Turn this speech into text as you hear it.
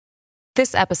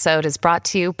This episode is brought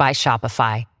to you by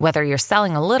Shopify. Whether you're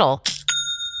selling a little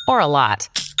or a lot,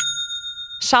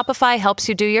 Shopify helps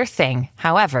you do your thing,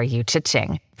 however you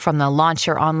cha-ching. From the launch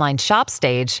your online shop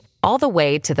stage, all the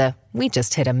way to the we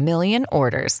just hit 1 million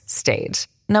orders stage.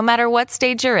 No matter what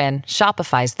stage you're in,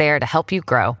 Shopify's there to help you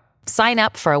grow. Sign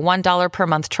up for a $1 per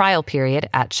month trial period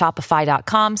at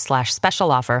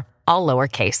shopify.com/special offer, all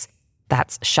lowercase.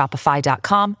 That's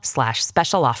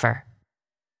shopify.com/special offer.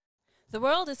 The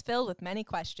world is filled with many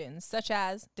questions, such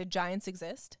as, did giants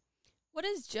exist? What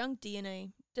is junk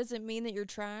DNA? Does it mean that you're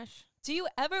trash? Do you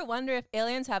ever wonder if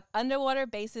aliens have underwater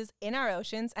bases in our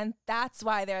oceans, and that's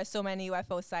why there are so many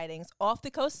UFO sightings off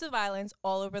the coasts of islands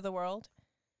all over the world?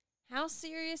 How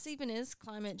serious even is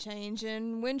climate change,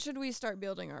 and when should we start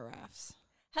building our rafts?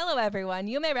 Hello, everyone.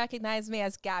 You may recognize me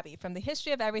as Gabby from the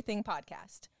History of Everything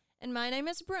podcast. And my name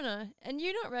is Bruna, and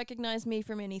you don't recognize me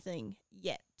from anything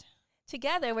yet.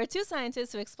 Together, we're two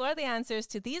scientists who explore the answers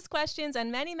to these questions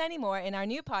and many, many more in our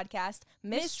new podcast,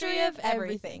 Mystery of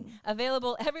Everything,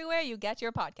 available everywhere you get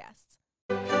your podcasts.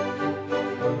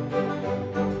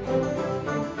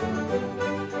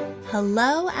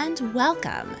 Hello and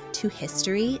welcome to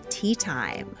History Tea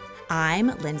Time.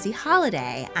 I'm Lindsay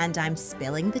Holiday, and I'm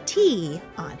spilling the tea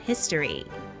on history.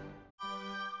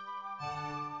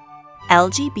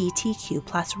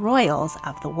 LGBTQ+ royals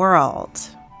of the world.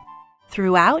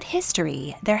 Throughout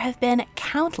history, there have been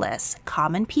countless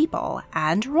common people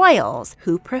and royals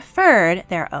who preferred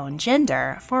their own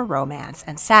gender for romance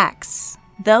and sex.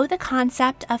 Though the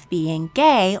concept of being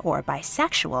gay or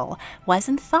bisexual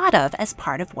wasn't thought of as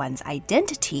part of one's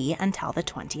identity until the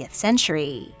 20th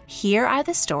century. Here are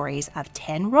the stories of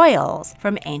 10 royals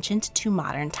from ancient to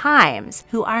modern times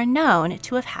who are known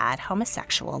to have had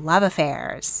homosexual love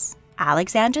affairs.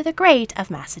 Alexander the Great of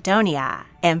Macedonia,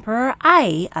 Emperor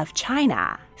Ai of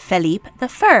China, Philippe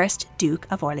I, Duke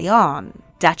of Orleans,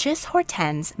 Duchess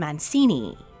Hortense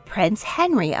Mancini, Prince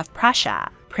Henry of Prussia,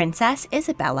 Princess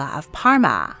Isabella of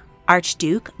Parma,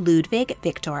 Archduke Ludwig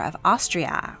Victor of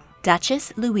Austria,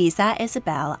 Duchess Luisa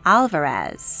Isabel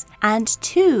Alvarez, and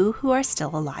two who are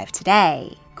still alive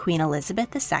today, Queen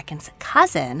Elizabeth II's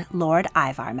cousin, Lord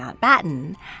Ivar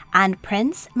Mountbatten, and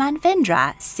Prince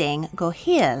Manvendra Singh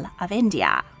Gohil of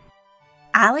India.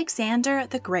 Alexander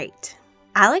the Great.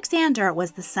 Alexander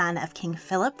was the son of King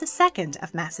Philip II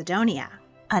of Macedonia,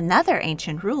 another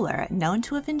ancient ruler known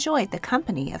to have enjoyed the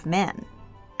company of men.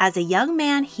 As a young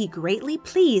man, he greatly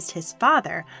pleased his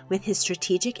father with his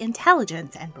strategic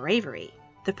intelligence and bravery.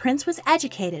 The prince was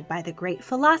educated by the great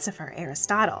philosopher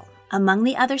Aristotle. Among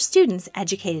the other students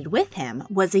educated with him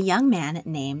was a young man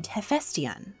named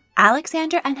Hephaestion.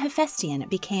 Alexander and Hephaestion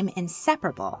became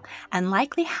inseparable and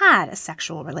likely had a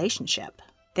sexual relationship.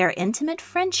 Their intimate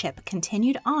friendship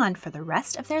continued on for the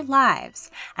rest of their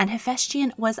lives, and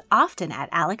Hephaestion was often at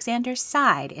Alexander's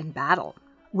side in battle.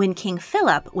 When King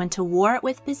Philip went to war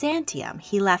with Byzantium,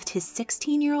 he left his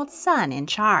 16-year-old son in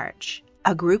charge.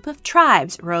 A group of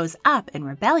tribes rose up in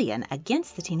rebellion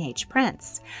against the teenage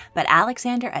prince, but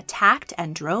Alexander attacked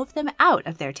and drove them out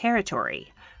of their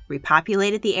territory,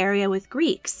 repopulated the area with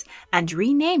Greeks, and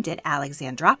renamed it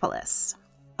Alexandropolis.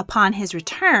 Upon his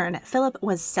return, Philip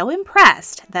was so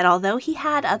impressed that although he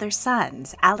had other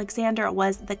sons, Alexander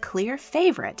was the clear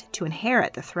favorite to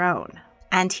inherit the throne.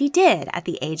 And he did at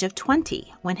the age of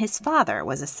 20 when his father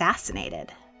was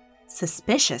assassinated.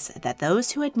 Suspicious that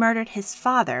those who had murdered his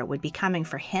father would be coming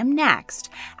for him next,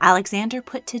 Alexander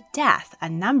put to death a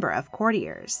number of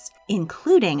courtiers,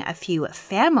 including a few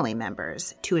family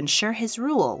members, to ensure his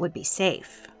rule would be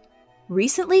safe.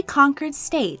 Recently conquered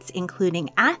states, including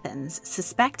Athens,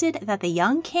 suspected that the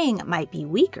young king might be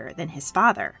weaker than his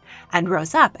father and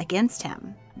rose up against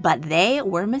him. But they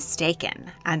were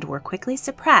mistaken and were quickly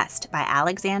suppressed by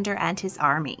Alexander and his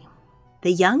army.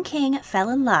 The young king fell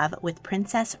in love with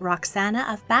Princess Roxana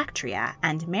of Bactria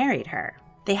and married her.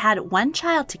 They had one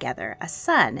child together, a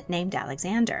son named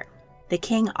Alexander. The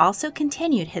king also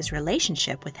continued his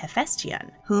relationship with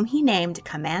Hephaestion, whom he named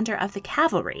commander of the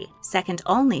cavalry, second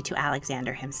only to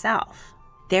Alexander himself.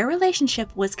 Their relationship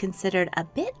was considered a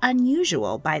bit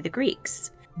unusual by the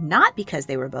Greeks, not because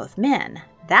they were both men,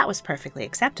 that was perfectly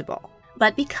acceptable,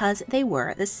 but because they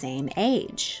were the same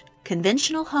age.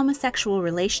 Conventional homosexual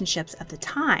relationships of the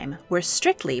time were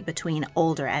strictly between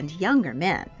older and younger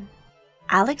men.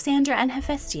 Alexander and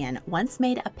Hephaestion once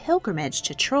made a pilgrimage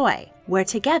to Troy, where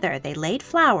together they laid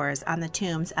flowers on the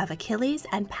tombs of Achilles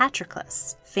and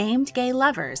Patroclus, famed gay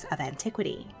lovers of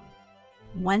antiquity.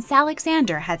 Once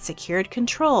Alexander had secured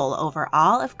control over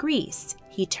all of Greece,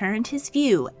 he turned his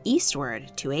view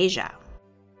eastward to Asia.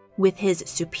 With his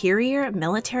superior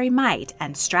military might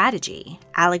and strategy,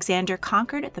 Alexander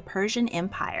conquered the Persian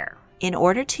Empire. In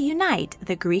order to unite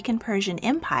the Greek and Persian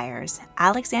empires,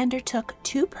 Alexander took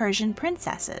 2 Persian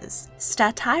princesses,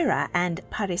 Statira and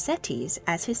Parisetis,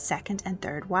 as his second and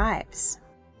third wives.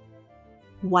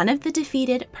 One of the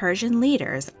defeated Persian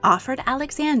leaders offered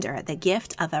Alexander the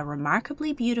gift of a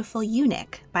remarkably beautiful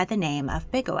eunuch by the name of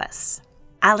Bigoas.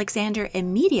 Alexander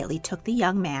immediately took the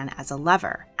young man as a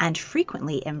lover and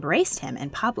frequently embraced him in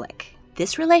public.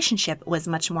 This relationship was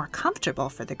much more comfortable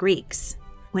for the Greeks.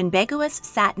 When Bigoas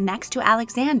sat next to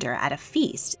Alexander at a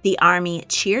feast, the army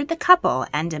cheered the couple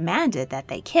and demanded that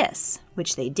they kiss,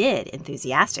 which they did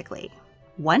enthusiastically.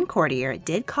 One courtier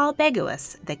did call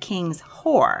Bigoas the king's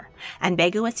whore, and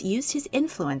Bigoas used his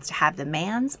influence to have the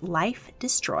man's life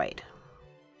destroyed.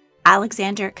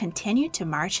 Alexander continued to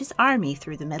march his army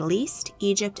through the Middle East,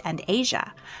 Egypt, and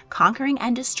Asia, conquering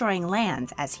and destroying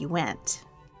lands as he went.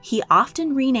 He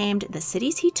often renamed the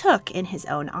cities he took in his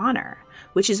own honor,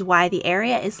 which is why the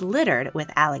area is littered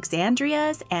with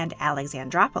Alexandrias and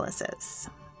Alexandropolises.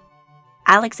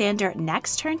 Alexander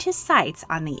next turned his sights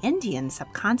on the Indian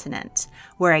subcontinent,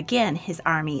 where again his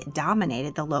army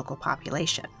dominated the local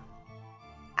population.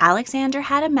 Alexander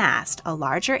had amassed a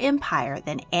larger empire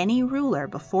than any ruler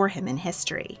before him in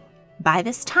history. By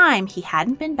this time, he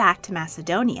hadn't been back to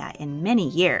Macedonia in many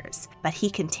years, but he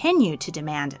continued to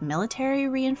demand military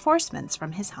reinforcements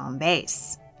from his home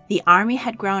base. The army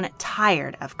had grown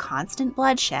tired of constant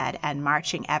bloodshed and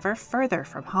marching ever further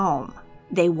from home.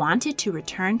 They wanted to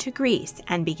return to Greece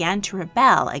and began to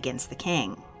rebel against the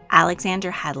king. Alexander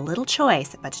had little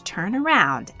choice but to turn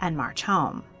around and march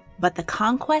home. But the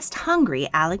conquest-hungry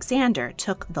Alexander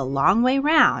took the long way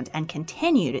round and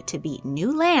continued to beat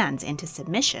new lands into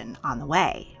submission on the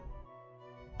way.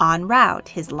 En route,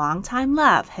 his longtime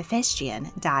love,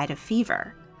 Hephaestion, died of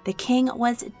fever. The king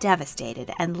was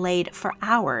devastated and laid for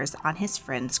hours on his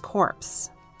friend's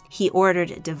corpse. He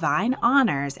ordered divine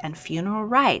honors and funeral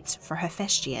rites for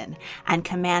Hephaestion and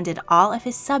commanded all of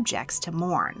his subjects to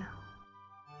mourn.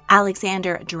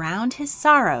 Alexander drowned his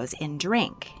sorrows in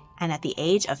drink, and at the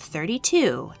age of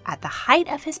 32, at the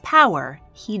height of his power,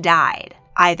 he died,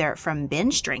 either from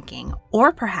binge drinking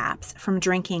or perhaps from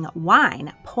drinking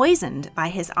wine poisoned by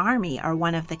his army or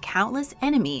one of the countless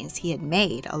enemies he had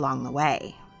made along the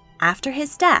way. After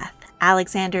his death,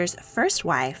 Alexander's first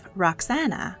wife,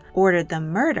 Roxana, ordered the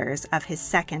murders of his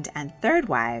second and third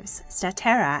wives,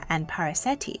 Statira and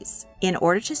Parisetis, in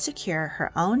order to secure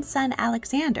her own son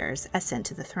Alexander's ascent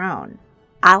to the throne.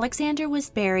 Alexander was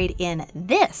buried in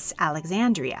this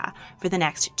Alexandria for the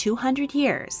next 200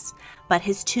 years, but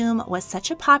his tomb was such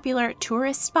a popular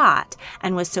tourist spot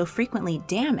and was so frequently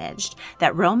damaged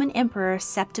that Roman Emperor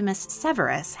Septimus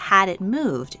Severus had it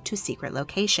moved to a secret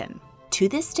location. To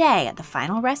this day, the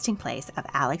final resting place of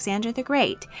Alexander the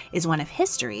Great is one of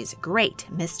history's great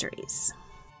mysteries.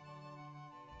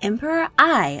 Emperor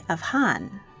Ai of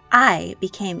Han. Ai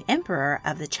became emperor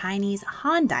of the Chinese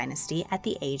Han dynasty at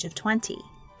the age of 20.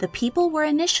 The people were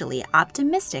initially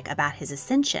optimistic about his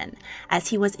ascension, as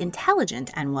he was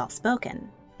intelligent and well-spoken.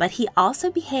 But he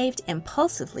also behaved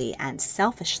impulsively and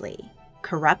selfishly.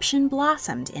 Corruption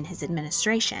blossomed in his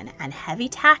administration, and heavy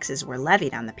taxes were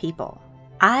levied on the people.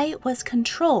 Ai was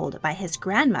controlled by his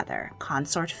grandmother,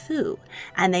 Consort Fu,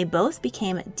 and they both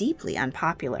became deeply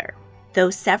unpopular. Though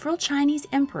several Chinese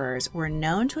emperors were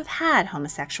known to have had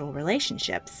homosexual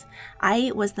relationships,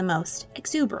 Ai was the most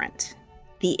exuberant.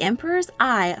 The emperor's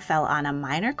eye fell on a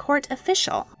minor court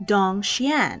official, Dong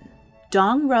Xian.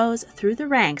 Dong rose through the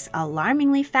ranks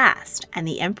alarmingly fast, and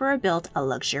the emperor built a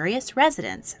luxurious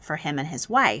residence for him and his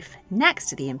wife next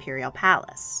to the imperial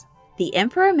palace. The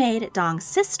emperor made Dong's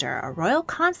sister a royal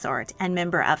consort and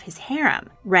member of his harem,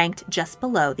 ranked just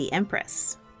below the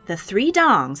empress. The 3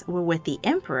 Dongs were with the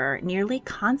emperor nearly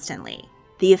constantly.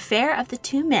 The affair of the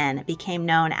 2 men became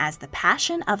known as the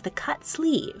Passion of the Cut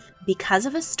Sleeve because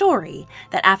of a story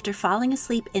that after falling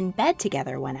asleep in bed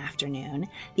together one afternoon,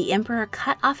 the emperor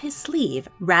cut off his sleeve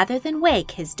rather than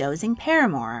wake his dozing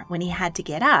paramour when he had to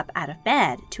get up out of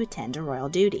bed to attend to royal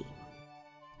duty.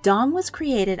 Dong was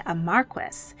created a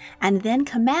marquis and then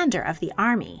commander of the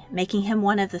army, making him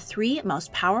one of the 3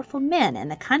 most powerful men in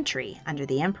the country under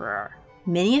the emperor.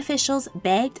 Many officials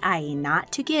begged Ai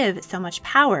not to give so much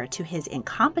power to his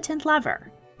incompetent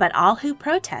lover, but all who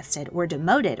protested were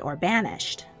demoted or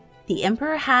banished. The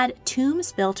emperor had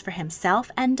tombs built for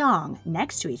himself and Dong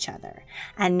next to each other,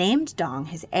 and named Dong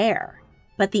his heir.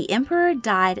 But the emperor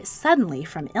died suddenly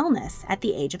from illness at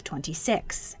the age of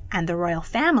 26, and the royal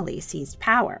family seized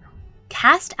power.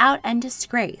 Cast out and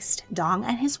disgraced, Dong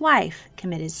and his wife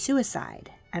committed suicide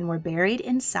and were buried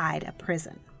inside a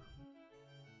prison.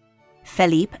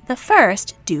 Philippe I,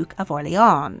 Duke of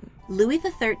Orleans. Louis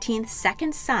XIII's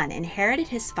second son inherited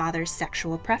his father's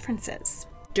sexual preferences.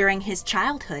 During his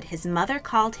childhood, his mother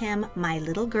called him "my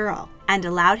little girl" and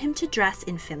allowed him to dress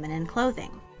in feminine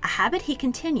clothing, a habit he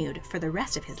continued for the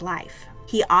rest of his life.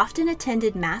 He often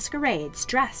attended masquerades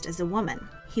dressed as a woman.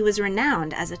 He was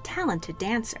renowned as a talented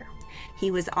dancer.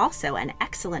 He was also an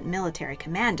excellent military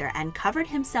commander and covered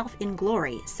himself in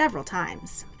glory several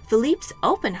times. Philippe's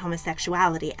open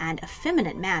homosexuality and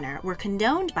effeminate manner were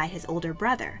condoned by his older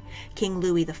brother, King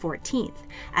Louis XIV,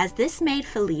 as this made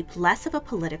Philippe less of a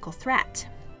political threat.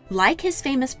 Like his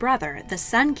famous brother, the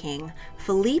Sun King,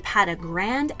 Philippe had a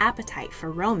grand appetite for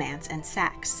romance and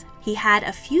sex. He had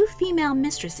a few female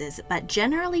mistresses, but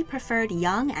generally preferred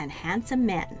young and handsome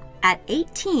men. At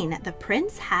 18, the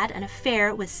prince had an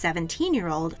affair with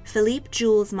 17-year-old Philippe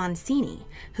Jules Mancini,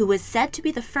 who was said to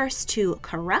be the first to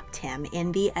corrupt him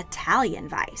in the Italian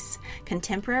vice,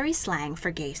 contemporary slang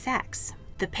for gay sex.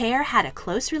 The pair had a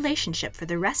close relationship for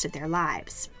the rest of their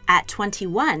lives. At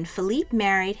 21, Philippe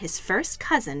married his first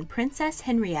cousin, Princess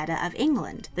Henrietta of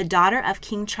England, the daughter of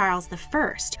King Charles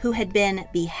I, who had been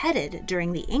beheaded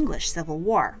during the English Civil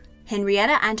War.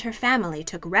 Henrietta and her family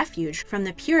took refuge from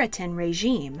the Puritan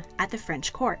regime at the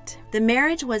French court. The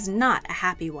marriage was not a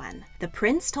happy one. The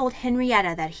prince told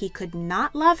Henrietta that he could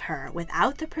not love her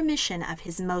without the permission of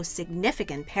his most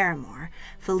significant paramour,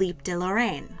 Philippe de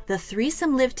Lorraine. The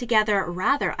threesome lived together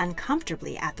rather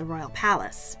uncomfortably at the royal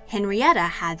palace. Henrietta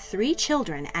had 3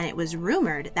 children, and it was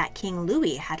rumored that King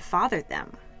Louis had fathered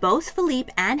them. Both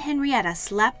Philippe and Henrietta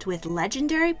slept with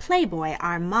legendary playboy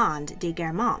Armand de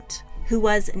Guermantes, who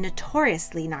was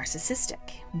notoriously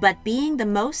narcissistic. But being the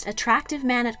most attractive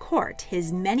man at court,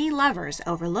 his many lovers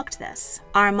overlooked this.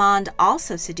 Armand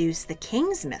also seduced the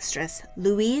king's mistress,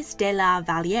 Louise de la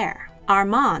Vallière.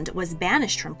 Armand was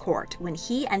banished from court when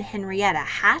he and Henrietta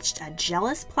hatched a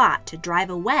jealous plot to drive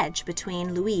a wedge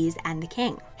between Louise and the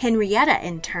king. Henrietta,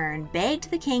 in turn,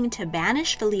 begged the king to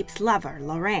banish Philippe's lover,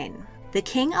 Lorraine. The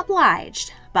king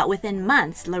obliged, but within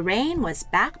months, Lorraine was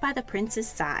back by the prince's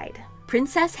side.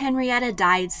 Princess Henrietta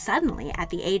died suddenly at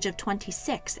the age of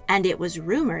 26, and it was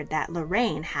rumored that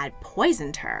Lorraine had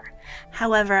poisoned her.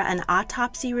 However, an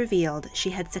autopsy revealed she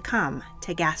had succumbed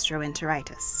to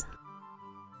gastroenteritis.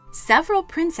 Several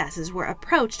princesses were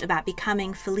approached about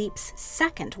becoming Philippe's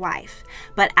second wife,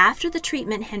 but after the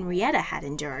treatment Henrietta had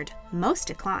endured, most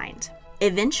declined.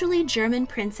 Eventually, German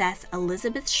Princess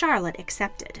Elizabeth Charlotte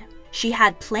accepted. She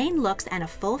had plain looks and a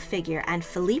full figure, and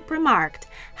Philippe remarked,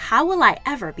 "How will I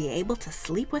ever be able to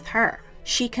sleep with her?"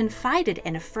 She confided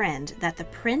in a friend that the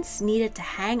prince needed to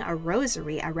hang a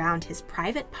rosary around his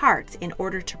private parts in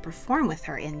order to perform with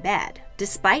her in bed.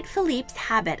 Despite Philippe's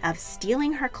habit of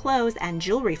stealing her clothes and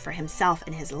jewelry for himself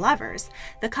and his lovers,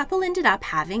 the couple ended up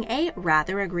having a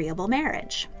rather agreeable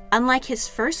marriage. Unlike his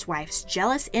first wife's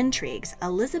jealous intrigues,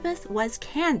 Elizabeth was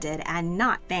candid and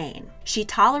not vain. She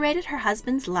tolerated her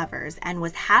husband's lovers and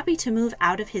was happy to move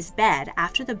out of his bed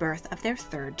after the birth of their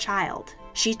 3rd child.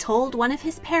 She told one of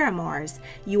his paramours,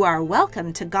 "You are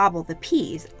welcome to gobble the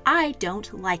peas, I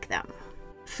don't like them."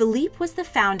 Philippe was the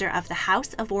founder of the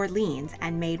House of Orleans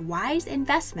and made wise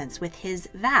investments with his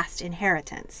vast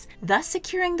inheritance, thus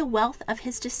securing the wealth of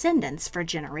his descendants for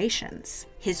generations.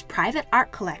 His private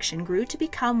art collection grew to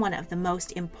become one of the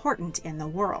most important in the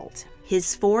world.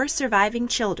 His 4 surviving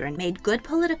children made good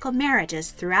political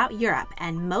marriages throughout Europe,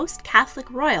 and most Catholic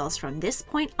royals from this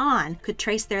point on could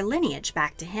trace their lineage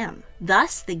back to him.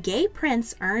 Thus, the gay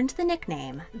prince earned the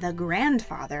nickname the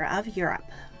Grandfather of Europe.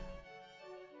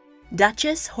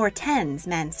 Duchess Hortense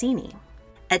Mancini.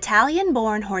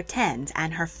 Italian-born Hortense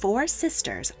and her 4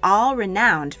 sisters, all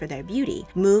renowned for their beauty,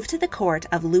 moved to the court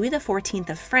of Louis XIV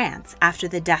of France after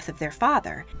the death of their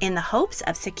father, in the hopes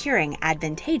of securing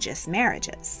advantageous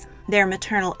marriages. Their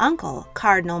maternal uncle,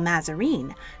 Cardinal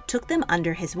Mazarin, took them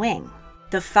under his wing.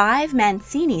 The 5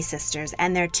 Mancini sisters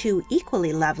and their 2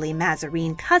 equally lovely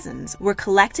Mazarin cousins were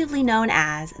collectively known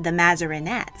as the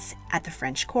Mazarinettes at the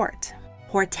French court.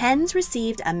 Hortense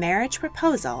received a marriage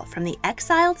proposal from the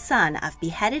exiled son of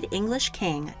beheaded English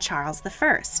King Charles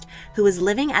I, who was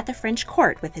living at the French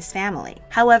court with his family.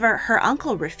 However, her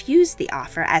uncle refused the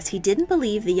offer as he didn't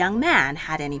believe the young man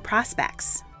had any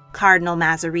prospects. Cardinal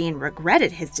Mazarin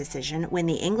regretted his decision when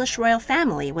the English royal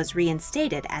family was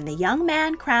reinstated and the young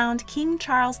man crowned King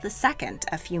Charles II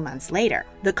a few months later.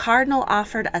 The cardinal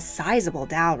offered a sizable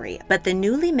dowry, but the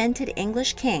newly minted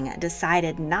English king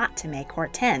decided not to make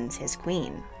Hortense his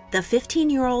queen. The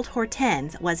 15-year-old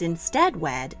Hortense was instead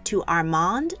wed to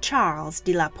Armand Charles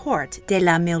de la Porte de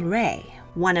la Milleraye,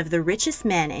 one of the richest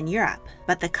men in Europe,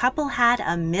 but the couple had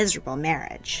a miserable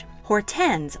marriage.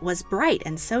 Hortense was bright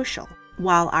and social.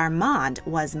 while Armand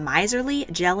was miserly,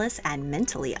 jealous, and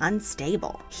mentally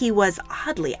unstable. He was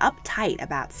oddly uptight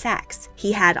about sex.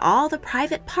 He had all the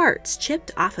private parts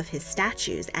chipped off of his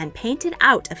statues and painted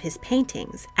out of his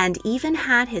paintings, and even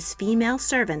had his female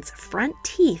servants' front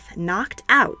teeth knocked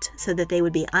out so that they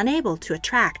would be unable to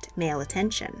attract male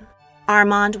attention.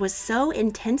 Armand was so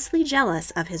intensely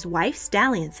jealous of his wife's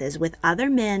dalliances with other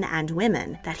men and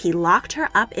women that he locked her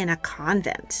up in a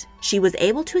convent. She was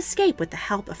able to escape with the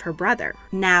help of her brother.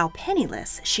 Now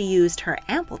penniless, she used her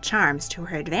ample charms to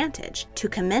her advantage to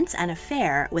commence an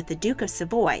affair with the Duke of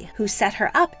Savoy, who set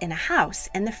her up in a house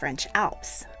in the French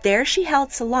Alps. There she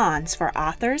held salons for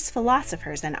authors,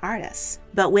 philosophers, and artists.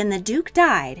 But when the Duke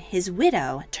died, his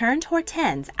widow turned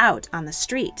Hortense out on the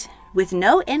street. With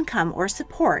no income or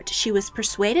support, she was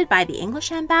persuaded by the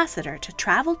English ambassador to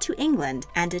travel to England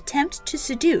and attempt to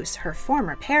seduce her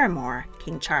former paramour,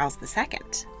 King Charles II.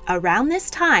 Around this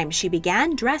time, she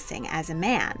began dressing as a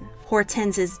man.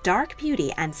 Hortense's dark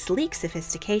beauty and sleek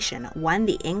sophistication won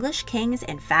the English king's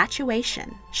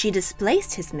infatuation. She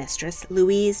displaced his mistress,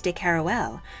 Louise de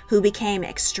Keroualle, who became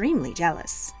extremely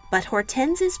jealous. But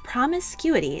Hortense's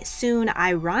promiscuity soon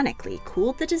ironically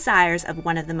cooled the desires of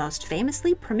one of the most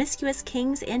famously promiscuous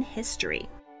kings in history.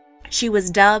 She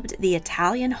was dubbed the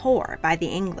Italian whore by the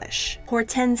English.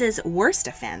 Hortense's worst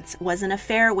offense was an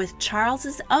affair with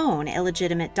Charles's own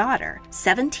illegitimate daughter,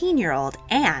 17-year-old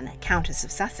Anne, Countess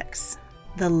of Sussex.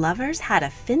 The lovers had a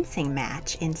fencing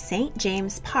match in St.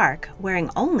 James Park, wearing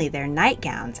only their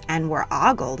nightgowns, and were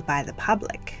ogled by the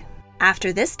public.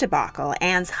 After this debacle,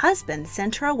 Anne's husband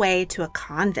sent her away to a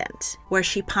convent, where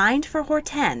she pined for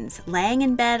Hortense, laying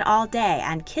in bed all day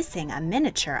and kissing a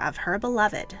miniature of her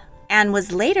beloved. Anne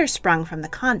was later sprung from the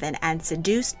convent and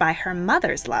seduced by her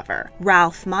mother's lover,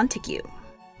 Ralph Montague.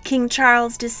 King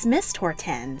Charles dismissed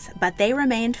Hortense, but they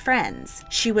remained friends.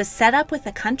 She was set up with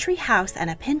a country house and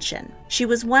a pension. She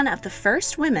was one of the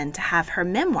first women to have her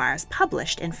memoirs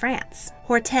published in France.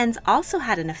 Hortense also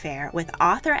had an affair with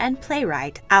author and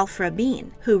playwright Alf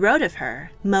Rabin, who wrote of her,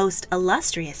 "Most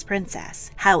illustrious princess,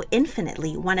 how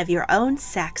infinitely one of your own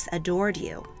sex adored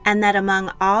you, and that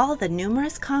among all the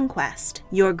numerous conquests,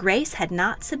 your grace had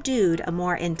not subdued a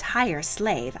more entire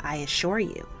slave, I assure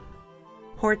you."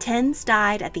 Hortense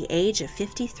died at the age of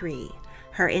 53.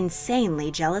 Her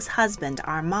insanely jealous husband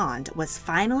Armand was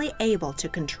finally able to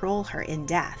control her in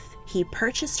death. He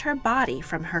purchased her body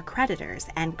from her creditors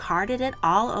and carted it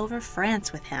all over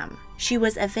France with him. She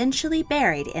was eventually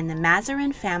buried in the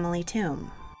Mazarin family tomb.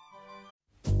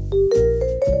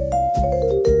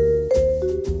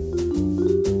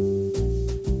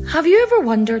 Have you ever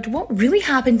wondered what really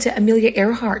happened to Amelia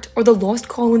Earhart or the lost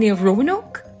colony of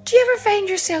Roanoke? Do you ever find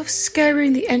yourself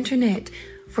scouring the internet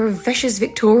for vicious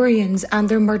Victorians and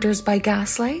their murders by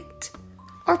gaslight?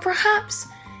 Or perhaps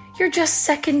you're just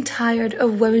sick and tired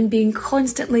of women being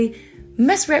constantly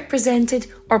misrepresented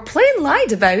or plain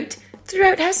lied about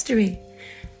throughout history?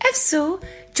 If so,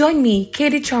 join me,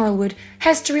 Katie Charlwood,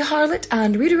 history harlot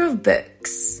and reader of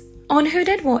books, on Who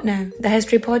Did What Now, the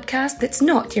history podcast that's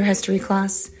not your history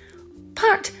class,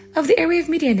 part of the Airwave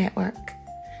Media Network.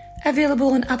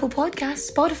 Available on Apple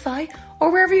Podcasts, Spotify, or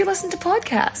wherever you listen to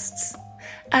podcasts.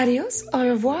 Adios, au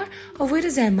revoir, au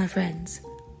revoir, my friends.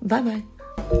 Bye-bye.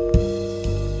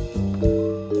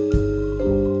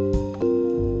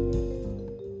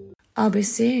 I'll be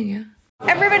seeing you.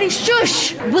 Everybody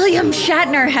shush! William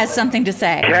Shatner has something to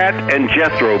say. Cat and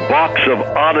Jethro, box of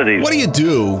oddities. What do you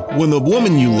do when the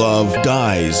woman you love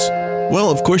dies? Well,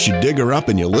 of course you dig her up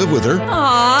and you live with her.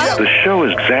 Aww. The show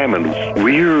examines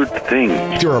weird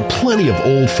things. There are plenty of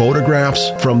old photographs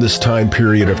from this time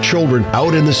period of children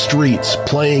out in the streets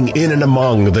playing in and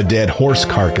among the dead horse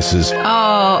carcasses.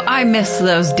 Oh, I miss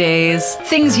those days.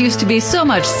 Things used to be so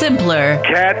much simpler.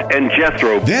 Cat and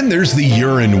Jethro. Then there's the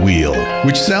urine wheel,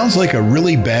 which sounds like a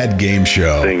really bad game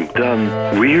show. Thing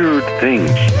done weird things.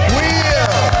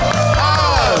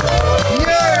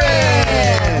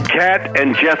 Cat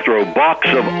and Jethro, box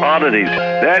of oddities.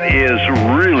 That is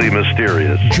really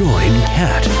mysterious. Join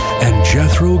Cat and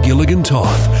Jethro Gilligan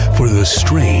Toth for the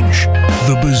strange,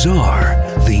 the bizarre,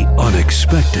 the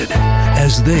unexpected,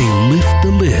 as they lift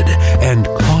the lid and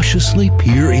cautiously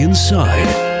peer inside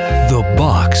the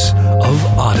Box of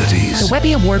Oddities. The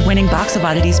Webby Award-winning Box of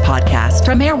Oddities podcast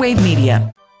from Airwave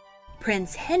Media.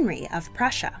 Prince Henry of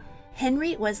Prussia.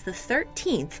 Henry was the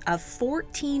 13th of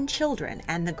 14 children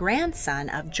and the grandson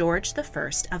of George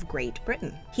I of Great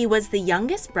Britain. He was the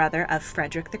youngest brother of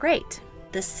Frederick the Great.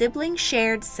 The siblings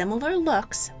shared similar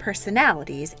looks,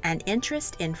 personalities, and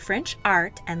interest in French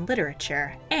art and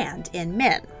literature, and in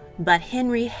men. But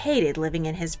Henry hated living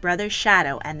in his brother's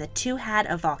shadow, and the two had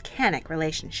a volcanic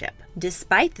relationship.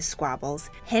 Despite the squabbles,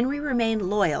 Henry remained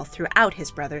loyal throughout his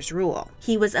brother's rule.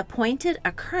 He was appointed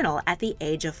a colonel at the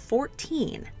age of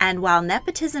 14, and while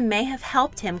nepotism may have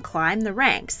helped him climb the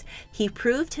ranks, he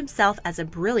proved himself as a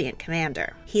brilliant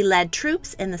commander. He led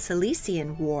troops in the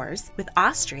Silesian Wars with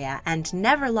Austria and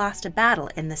never lost a battle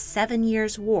in the 7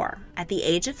 Years' War. At the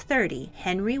age of 30,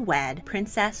 Henry wed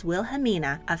Princess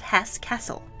Wilhelmina of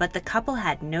Hesse-Kassel, but the couple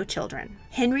had no children.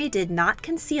 Henry did not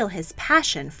conceal his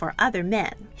passion for other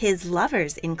men. His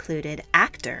lovers included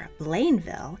actor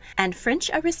Blainville and French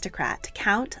aristocrat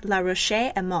Count La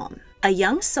Roche-Aymon. A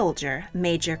young soldier,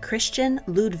 Major Christian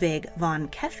Ludwig von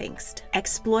Kefingst,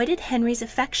 exploited Henry's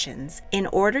affections in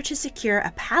order to secure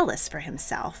a palace for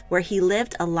himself, where he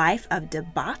lived a life of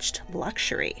debauched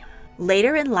luxury.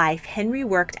 Later in life, Henry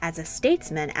worked as a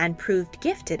statesman and proved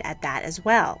gifted at that as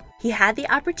well. He had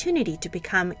the opportunity to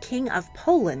become King of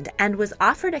Poland and was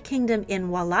offered a kingdom in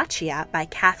Wallachia by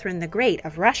Catherine the Great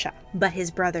of Russia, but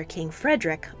his brother King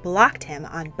Frederick blocked him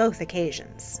on both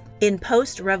occasions. In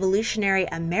post-revolutionary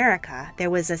America,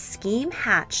 there was a scheme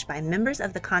hatched by members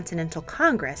of the Continental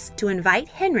Congress to invite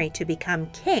Henry to become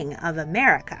King of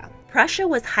America. Prussia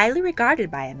was highly regarded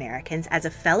by Americans as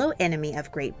a fellow enemy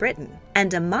of Great Britain,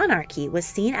 and a monarchy was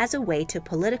seen as a way to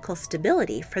political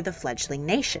stability for the fledgling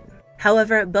nation.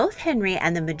 However, both Henry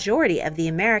and the majority of the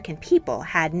American people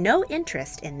had no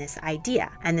interest in this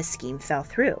idea, and the scheme fell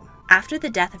through. After the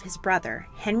death of his brother,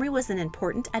 Henry was an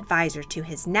important advisor to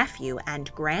his nephew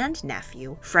and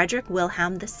grandnephew, Frederick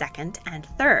Wilhelm II and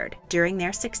III, during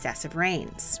their successive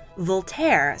reigns.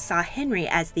 Voltaire saw Henry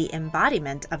as the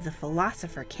embodiment of the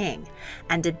philosopher king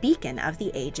and a beacon of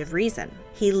the Age of Reason.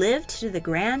 He lived to the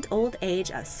grand old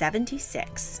age of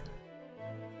 76.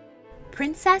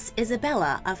 Princess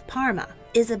Isabella of Parma.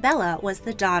 Isabella was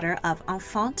the daughter of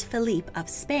Infant Philippe of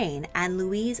Spain and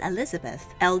Louise Elizabeth,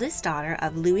 eldest daughter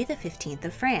of Louis XV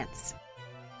of France.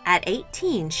 At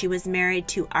 18, she was married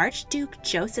to Archduke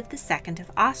Joseph II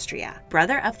of Austria,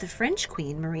 brother of the French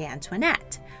Queen Marie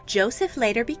Antoinette. Joseph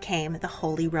later became the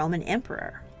Holy Roman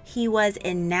Emperor. He was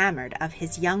enamored of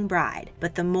his young bride,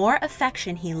 but the more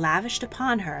affection he lavished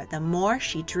upon her, the more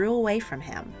she drew away from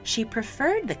him. She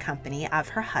preferred the company of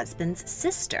her husband's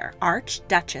sister,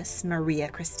 Archduchess Maria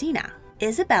Christina.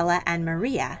 Isabella and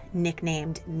Maria,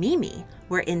 nicknamed Mimi,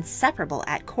 were inseparable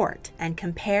at court and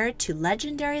compared to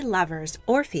legendary lovers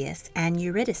Orpheus and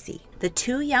Eurydice. The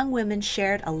two young women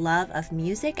shared a love of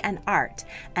music and art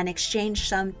and exchanged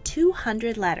some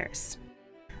 200 letters.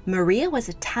 Maria was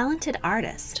a talented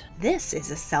artist. This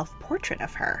is a self-portrait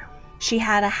of her. She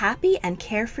had a happy and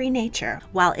carefree nature,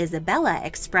 while Isabella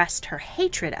expressed her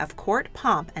hatred of court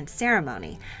pomp and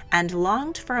ceremony and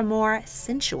longed for a more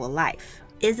sensual life.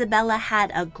 Isabella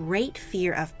had a great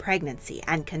fear of pregnancy,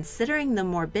 and considering the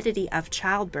morbidity of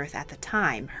childbirth at the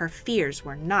time, her fears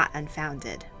were not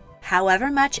unfounded. However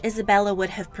much Isabella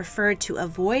would have preferred to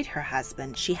avoid her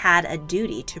husband, she had a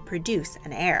duty to produce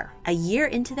an heir. A year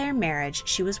into their marriage,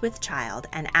 she was with child,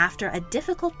 and after a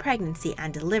difficult pregnancy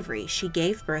and delivery, she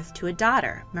gave birth to a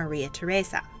daughter, Maria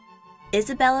Theresa.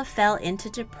 Isabella fell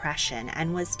into depression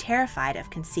and was terrified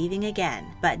of conceiving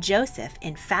again, but Joseph,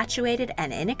 infatuated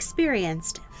and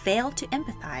inexperienced, failed to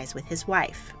empathize with his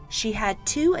wife. She had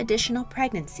 2 additional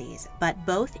pregnancies, but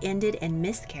both ended in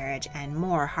miscarriage and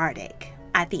more heartache.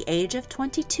 At the age of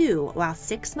 22, while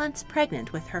 6 months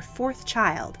pregnant with her 4th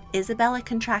child, Isabella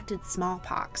contracted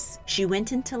smallpox. She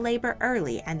went into labor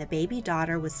early and the baby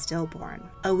daughter was stillborn.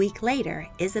 A week later,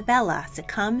 Isabella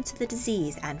succumbed to the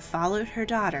disease and followed her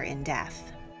daughter in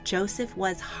death. Joseph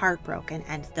was heartbroken,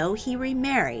 and though he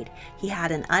remarried, he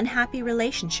had an unhappy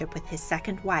relationship with his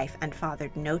second wife and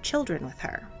fathered no children with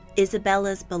her.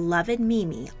 Isabella's beloved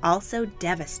Mimi, also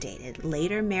devastated,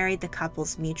 later married the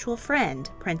couple's mutual friend,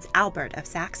 Prince Albert of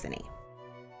Saxony.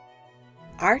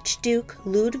 Archduke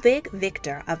Ludwig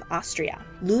Victor of Austria.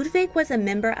 Ludwig was a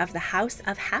member of the House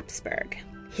of Habsburg.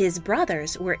 His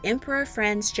brothers were Emperor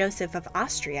Franz Joseph of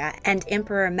Austria and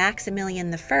Emperor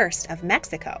Maximilian I of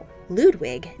Mexico.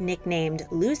 Ludwig, nicknamed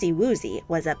Loosey Woosey,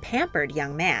 was a pampered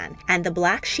young man and the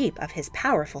black sheep of his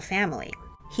powerful family.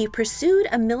 He pursued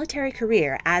a military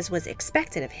career as was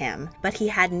expected of him, but he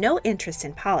had no interest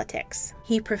in politics.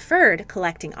 He preferred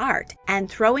collecting art and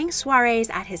throwing soirees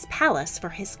at his palace for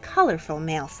his colorful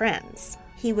male friends.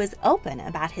 He was open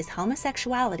about his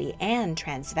homosexuality and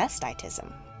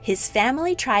transvestitism. His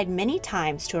family tried many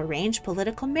times to arrange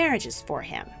political marriages for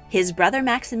him. His brother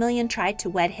Maximilian tried to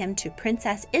wed him to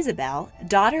Princess Isabel,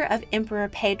 daughter of Emperor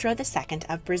Pedro II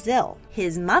of Brazil.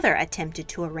 His mother attempted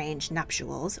to arrange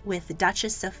nuptials with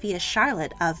Duchess Sophia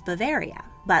Charlotte of Bavaria,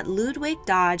 but Ludwig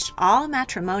dodged all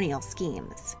matrimonial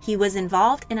schemes. He was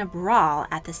involved in a brawl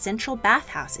at the Central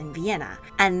Bathhouse in Vienna,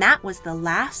 and that was the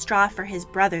last straw for his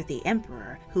brother the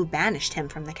Emperor, who banished him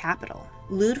from the capital.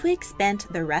 Ludwig spent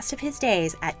the rest of his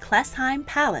days at Klesheim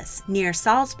Palace near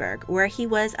Salzburg, where he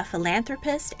was a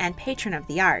philanthropist and patron of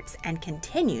the arts and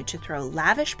continued to throw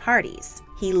lavish parties.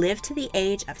 He lived to the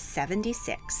age of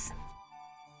 76.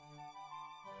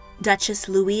 Duchess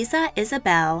Luisa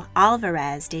Isabel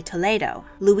Alvarez de Toledo.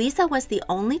 Luisa was the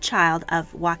only child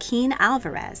of Joaquin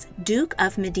Alvarez, Duke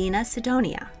of Medina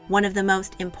Sidonia, one of the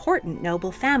most important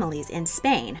noble families in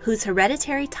Spain, whose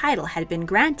hereditary title had been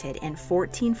granted in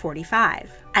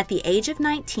 1445. At the age of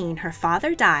 19, her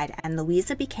father died and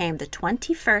Luisa became the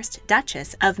 21st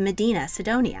Duchess of Medina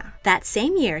Sidonia. That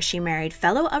same year, she married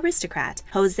fellow aristocrat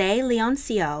José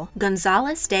Leoncio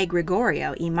González de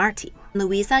Gregorio y Martí.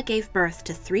 Luisa gave birth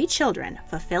to 3 children,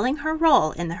 fulfilling her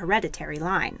role in the hereditary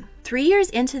line. 3 years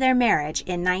into their marriage,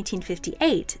 in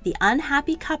 1958, the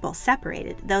unhappy couple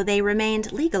separated, though they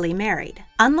remained legally married.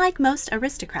 Unlike most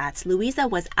aristocrats, Luisa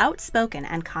was outspoken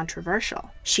and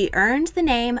controversial. She earned the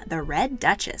name the Red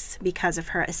Duchess because of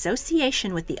her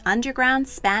association with the underground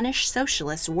Spanish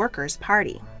Socialist Workers'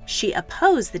 Party. She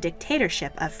opposed the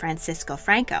dictatorship of Francisco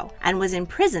Franco and was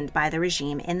imprisoned by the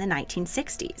regime in the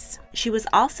 1960s. She was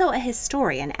also a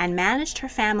historian and managed her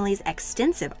family's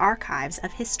extensive archives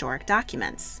of historic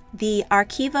documents. The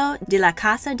Archivo de la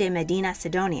Casa de Medina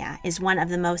Sidonia is one of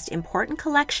the most important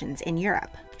collections in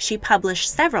Europe. She published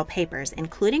several papers,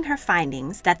 including her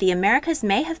findings that the Americas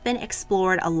may have been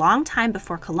explored a long time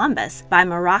before Columbus by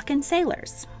Moroccan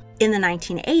sailors. In the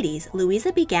 1980s,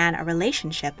 Luisa began a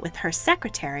relationship with her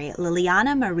secretary,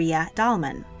 Liliana Maria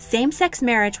Dalman. Same-sex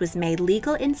marriage was made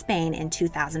legal in Spain in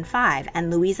 2005,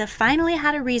 and Luisa finally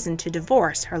had a reason to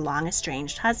divorce her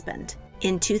long-estranged husband.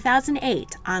 In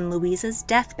 2008, on Luisa's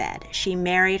deathbed, she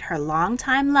married her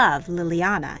longtime love,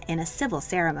 Liliana, in a civil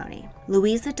ceremony.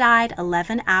 Luisa died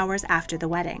 11 hours after the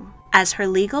wedding. As her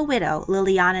legal widow,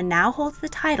 Liliana now holds the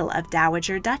title of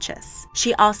Dowager Duchess.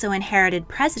 She also inherited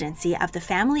presidency of the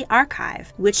family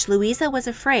archive, which Luisa was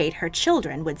afraid her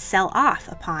children would sell off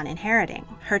upon inheriting.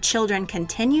 Her children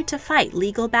continue to fight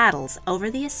legal battles over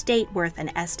the estate worth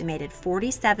an estimated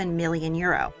 47 million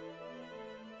euro.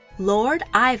 Lord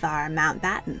Ivar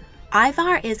Mountbatten.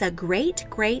 Ivar is a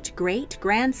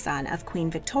great-great-great-grandson of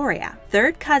Queen Victoria,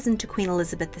 third cousin to Queen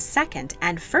Elizabeth II,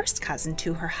 and first cousin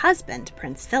to her husband,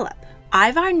 Prince Philip.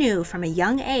 Ivar knew from a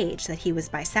young age that he was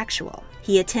bisexual.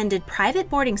 He attended private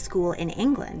boarding school in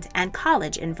England and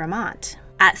college in Vermont.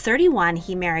 At 31,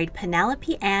 he married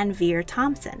Penelope Ann Vere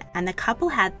Thompson, and the couple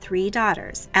had 3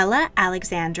 daughters, Ella,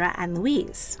 Alexandra, and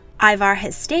Louise. Ivar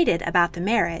has stated about the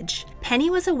marriage, "Penny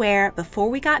was aware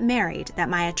before we got married that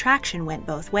my attraction went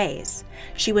both ways.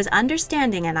 She was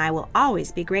understanding and I will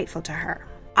always be grateful to her."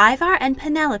 Ivar and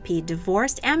Penelope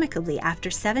divorced amicably after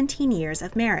 17 years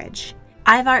of marriage.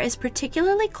 Ivar is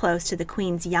particularly close to the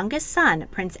Queen's youngest son,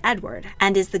 Prince Edward,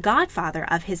 and is the godfather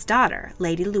of his daughter,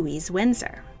 Lady Louise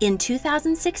Windsor. In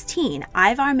 2016,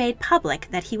 Ivar made public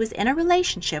that he was in a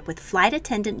relationship with flight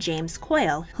attendant James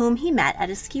Coyle, whom he met at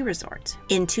a ski resort.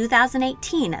 In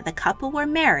 2018, the couple were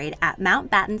married at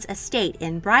Mountbatten's estate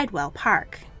in Bridewell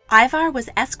Park. Ivar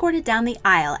was escorted down the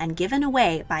aisle and given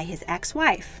away by his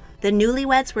ex-wife. The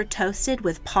newlyweds were toasted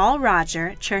with Paul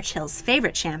Roger, Churchill's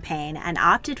favorite champagne, and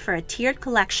opted for a tiered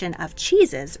collection of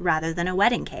cheeses rather than a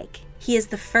wedding cake. He is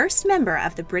the first member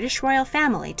of the British royal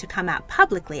family to come out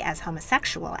publicly as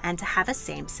homosexual and to have a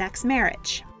same-sex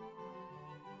marriage.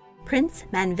 Prince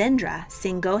Manvendra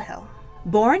Singh Gohil.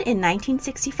 Born in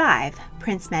 1965,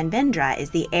 Prince Manvendra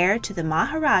is the heir to the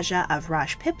Maharaja of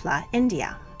Rajpipla,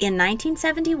 India. In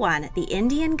 1971, the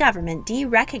Indian government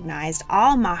de-recognized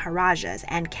all Maharajas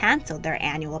and canceled their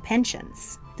annual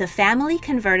pensions. The family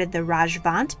converted the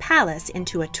Rajvant Palace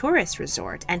into a tourist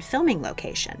resort and filming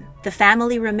location. The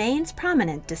family remains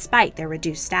prominent despite their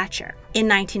reduced stature. In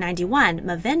 1991,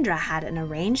 Manvendra had an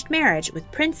arranged marriage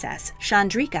with Princess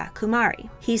Chandrika Kumari.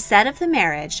 He said of the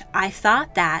marriage, "I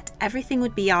thought that everything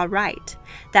would be all right,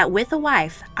 that with a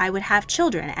wife I would have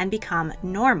children and become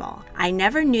normal. I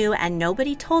never knew and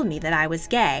nobody told me that I was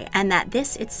gay, and that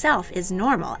this itself is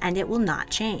normal and it will not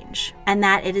change, and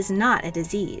that it is not a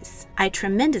disease. I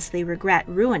tremendously regret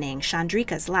ruining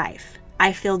Chandrika's life.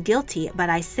 I feel guilty, but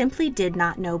I simply did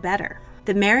not know better." The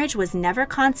The marriage was never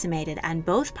consummated and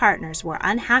both partners were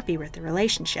unhappy with the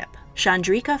relationship.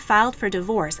 Chandrika filed for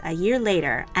divorce a year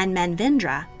later, and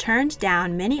Manvendra turned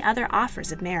down many other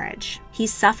offers of marriage. He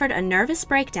suffered a nervous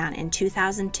breakdown in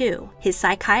 2002. His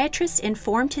psychiatrist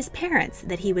informed his parents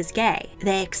that he was gay.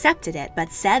 They accepted it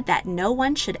but said that no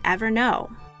one should ever know.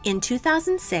 In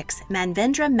 2006,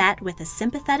 Manvendra met with a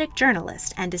sympathetic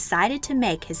journalist and decided to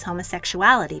make his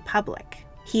homosexuality public.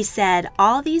 He said,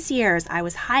 "All these years I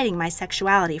was hiding my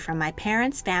sexuality from my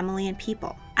parents, family, and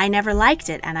people. I never liked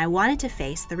it and I wanted to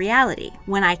face the reality.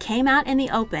 When I came out in the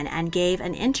open and gave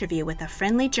an interview with a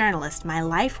friendly journalist, my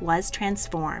life was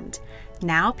transformed.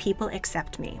 Now people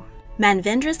accept me."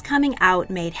 Manvendra's coming out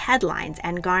made headlines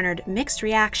and garnered mixed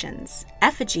reactions.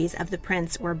 Effigies of the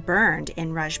prince were burned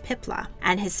in Rajpipla,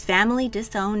 and his family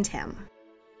disowned him.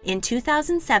 In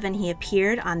 2007, he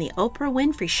appeared on the Oprah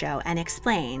Winfrey Show and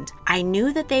explained, "I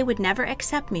knew that they would never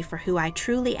accept me for who I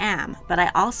truly am, but I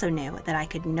also knew that I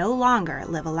could no longer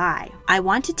live a lie. I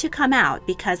wanted to come out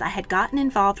because I had gotten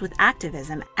involved with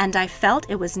activism and I felt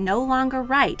it was no longer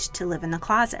right to live in the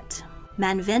closet."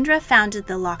 Manvendra founded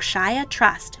the Lakshya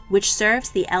Trust, which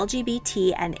serves the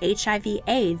LGBT and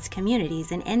HIV/AIDS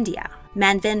communities in India.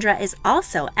 Manvendra is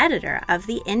also editor of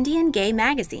the Indian gay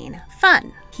magazine,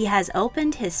 Fun. He has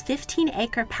opened his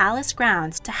 15-acre palace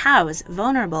grounds to house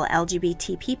vulnerable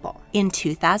LGBT people. In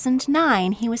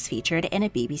 2009, he was featured in a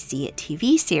BBC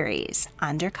TV series,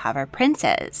 Undercover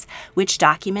Princes, which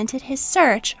documented his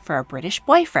search for a British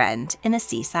boyfriend in the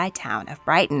seaside town of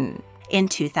Brighton. In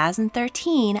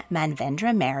 2013,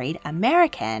 Manvendra married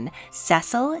American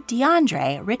Cecil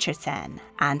DeAndre Richardson,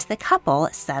 and the couple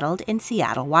settled in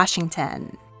Seattle,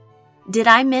 Washington. Did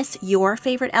I miss your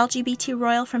favorite LGBT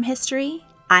royal from history?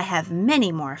 I have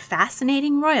many more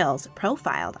fascinating royals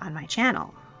profiled on my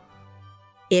channel.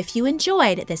 If you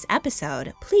enjoyed this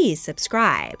episode, please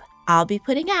subscribe. I'll be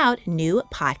putting out new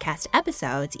podcast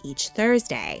episodes each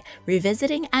Thursday,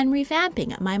 revisiting and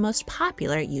revamping my most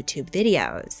popular YouTube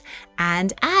videos,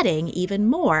 and adding even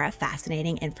more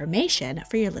fascinating information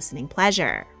for your listening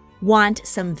pleasure. Want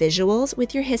some visuals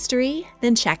with your history?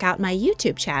 Then check out my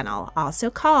YouTube channel, also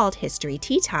called History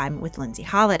Tea Time with Lindsay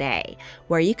Holiday,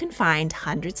 where you can find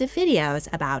hundreds of videos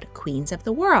about queens of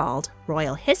the world,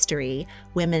 royal history,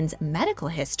 women's medical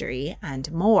history,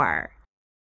 and more.